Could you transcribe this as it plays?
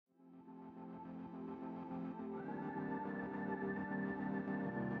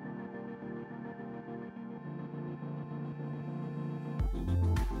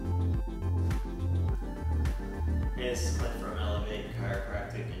guys, Clint from Elevate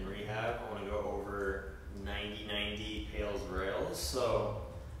Chiropractic and Rehab. I want to go over 90-90 PAILs RAILs. So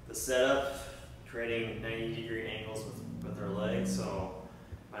the setup, creating 90-degree angles with our legs. So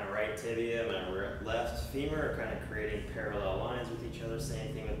my right tibia, my left femur are kind of creating parallel lines with each other.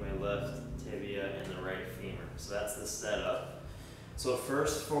 Same thing with my left tibia and the right femur. So that's the setup. So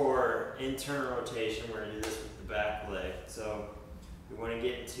first, for internal rotation, we're going to do this with the back leg. So we want to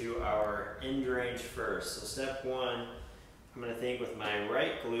get into our end range first. So step one, I'm going to think with my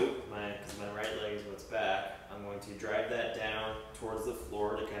right glute, because my right leg is what's back, I'm going to drive that down towards the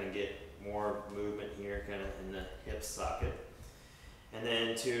floor to kind of get more movement here, kind of in the hip socket. And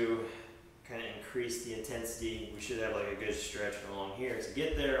then to kind of increase the intensity, we should have like a good stretch along here. To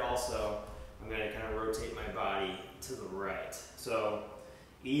get there also, I'm going to kind of rotate my body to the right. So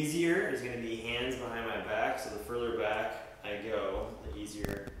easier is going to be hands behind my back. So the further back I go, the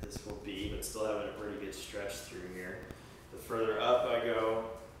easier this will be, but still having a pretty good stretch through here. The further up I go,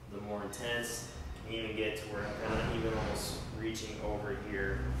 the more intense. Can even get to where I'm kind of even almost reaching over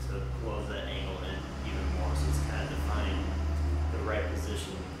here to close that angle in even more. So it's kind of defining the right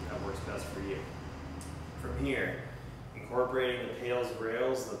position that works best for you. From here, incorporating the PAILs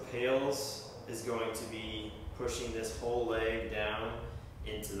RAILs. The PAILs is going to be pushing this whole leg down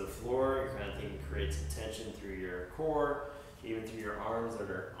into the floor. You're kind of thinking create some tension through your core, even through your arms that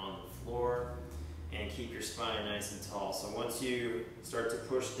are on the floor, and keep your spine nice and tall. So once you start to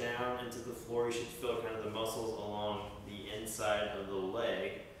push down into the floor, you should feel kind of the muscles along the inside of the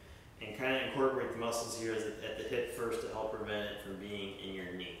leg, and kind of incorporate the muscles here at the hip first to help prevent it from being in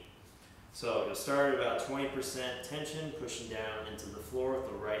your knee. So you'll start at about 20% tension, pushing down into the floor with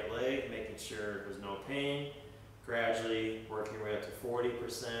the right leg, making sure there's no pain. Gradually working your way up to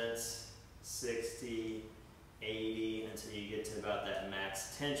 40%, 60, 80, until you get to about that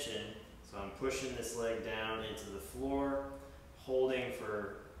max tension. So I'm pushing this leg down into the floor, holding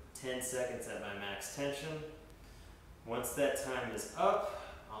for 10 seconds at my max tension. Once that time is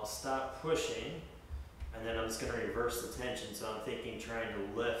up, I'll stop pushing, and then I'm just going to reverse the tension. So I'm thinking trying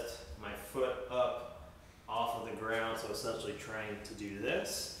to lift my foot up off of the ground, so essentially trying to do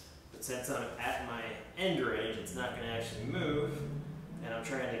this. But since I'm at my end range, it's not going to actually move, and I'm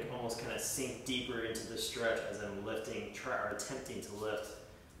trying to almost kind of sink deeper into the stretch as I'm lifting, or attempting to lift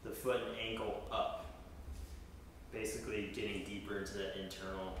the foot and ankle up. Basically getting deeper into that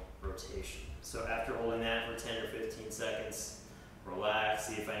internal rotation. So after holding that for 10 or 15 seconds, relax,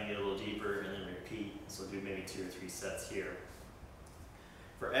 see if I can get a little deeper, and then repeat. So do maybe 2 or 3 sets here.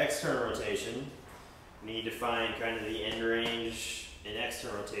 For external rotation, we need to find kind of the end range in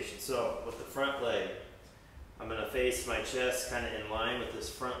external rotation. So with the front leg, I'm going to face my chest kind of in line with this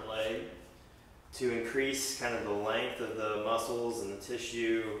front leg to increase kind of the length of the muscles and the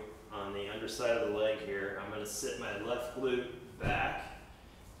tissue on the underside of the leg here. I'm going to sit my left glute back.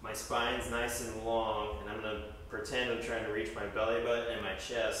 My spine's nice and long, and I'm going to pretend I'm trying to reach my belly button and my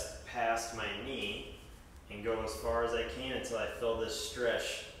chest past my knee and go as far as I can until I feel this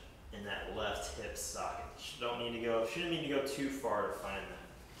stretch in that left hip socket. Shouldn't need to go too far to find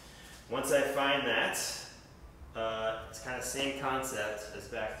that. Once I find that, it's kind of the same concept as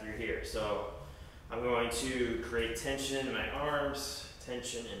back through here. So I'm going to create tension in my arms,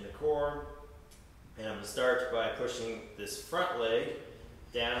 tension in the core, and I'm going to start by pushing this front leg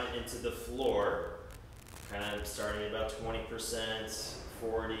down into the floor, kind of starting at about 20%,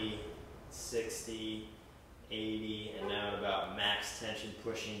 40, 60, 80, and now at about max tension,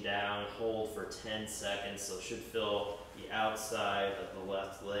 pushing down, hold for 10 seconds. So it should feel the outside of the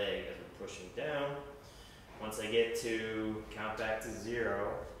left leg as we're pushing down. Once I get to count back to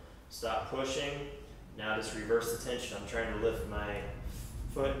 0, stop pushing. Now just reverse the tension. I'm trying to lift my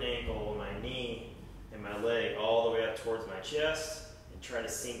foot and ankle, my knee, and my leg all the way up towards my chest and try to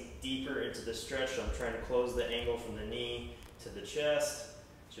sink deeper into the stretch. So I'm trying to close the angle from the knee to the chest.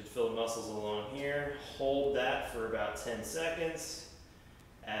 Should feel the muscles along here. Hold that for about 10 seconds.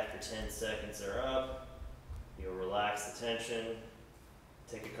 After 10 seconds are up, you'll relax the tension,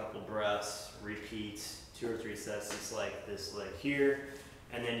 take a couple breaths, repeat 2 or 3 sets just like this leg here,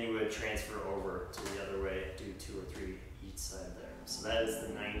 and then you would transfer over to the other way, do 2 or 3 each side there. So that is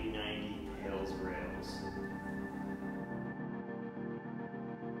the 90-90 PAILs RAILs.